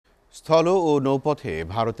স্থল ও নৌপথে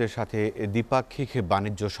ভারতের সাথে দ্বিপাক্ষিক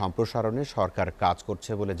বাণিজ্য সম্প্রসারণে সরকার কাজ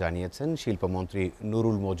করছে বলে জানিয়েছেন শিল্পমন্ত্রী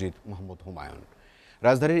নুরুল মজিদ মোহাম্মদ হুমায়ুন।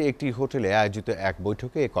 রাজধানীর একটি হোটেলে আয়োজিত এক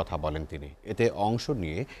বৈঠকে এ কথা বলেন তিনি। এতে অংশ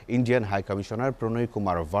নিয়ে ইন্ডিয়ান হাইকমিশনার প্রণয়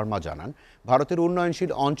কুমার ভার্মা জানান, ভারতের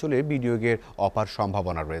উন্নয়নশীল অঞ্চলে বিনিয়োগের অপার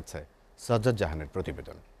সম্ভাবনা রয়েছে। সাজ্জাদ জাহানের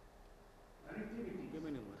প্রতিবেদন।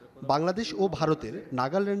 বাংলাদেশ ও ভারতের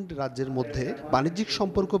নাগাল্যান্ড রাজ্যের মধ্যে বাণিজ্যিক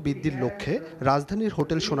সম্পর্ক বৃদ্ধির লক্ষ্যে রাজধানীর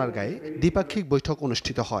হোটেল সোনারগাঁয়ে দ্বিপাক্ষিক বৈঠক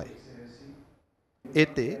অনুষ্ঠিত হয়।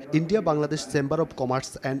 এতে India Bangladesh chamber of commerce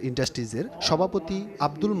and ইন্ডাস্ট্রিজের সভাপতি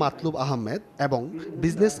আব্দুল মাতলুব আহমেদ এবং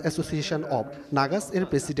বিজনেস অ্যাসোসিয়েশন অব নাগাস এর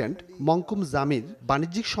প্রেসিডেন্ট মঙ্কুম জামির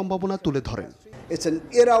বাণিজ্যিক সম্ভাবনা তুলে ধরেন। It's an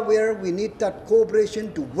era where we need that cooperation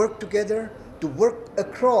to work together, to work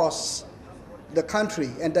across the country,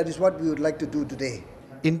 and that is what we would like to do today.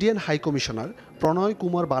 Indian high commissioner Pranay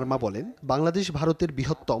Kumar Burma বলেন, বাংলাদেশ ভারতের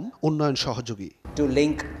বৃহত্তম উন্নয়ন সহযোগী। To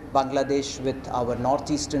link Bangladesh with our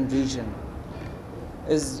northeastern region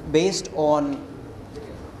is based on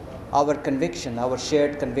our conviction, our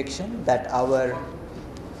shared conviction that our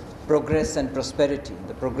progress and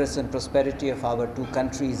prosperity of our two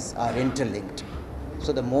countries are interlinked.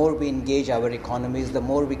 So the more we engage our economies, the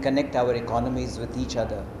more we connect our economies with each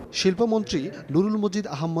other. শিল্পমন্ত্রী Nurul Majid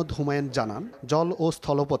Ahmad Humayun জানান, জল ও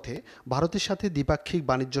স্থলপথে ভারতের সাথে দ্বিপাক্ষিক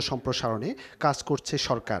বাণিজ্য সম্প্রসারণে কাজ করছে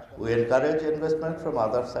সরকার। We encourage investment from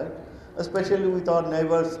other side, especially with our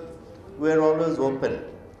neighbors. We are always open,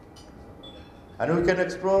 and we can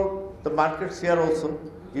explore the markets here also.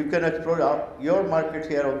 You can explore your market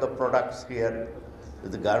here on the products here,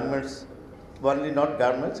 with the garments, only not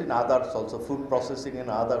garments, in others also, food processing and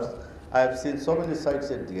others. I have seen so many sites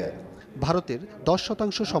in DI. ভারতের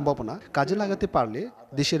 10% সম্ভাবনা কাজে লাগাতে পারলে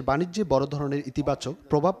দেশের বাণিজ্যে বড় ধরনের ইতিবাচক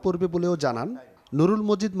প্রভাব পড়বে বলেও জানান নুরুল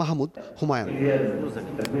মজিদ মাহমুদ হুমায়ুন।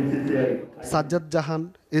 সাজ্জাদ জাহান,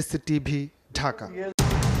 SATV, ঢাকা।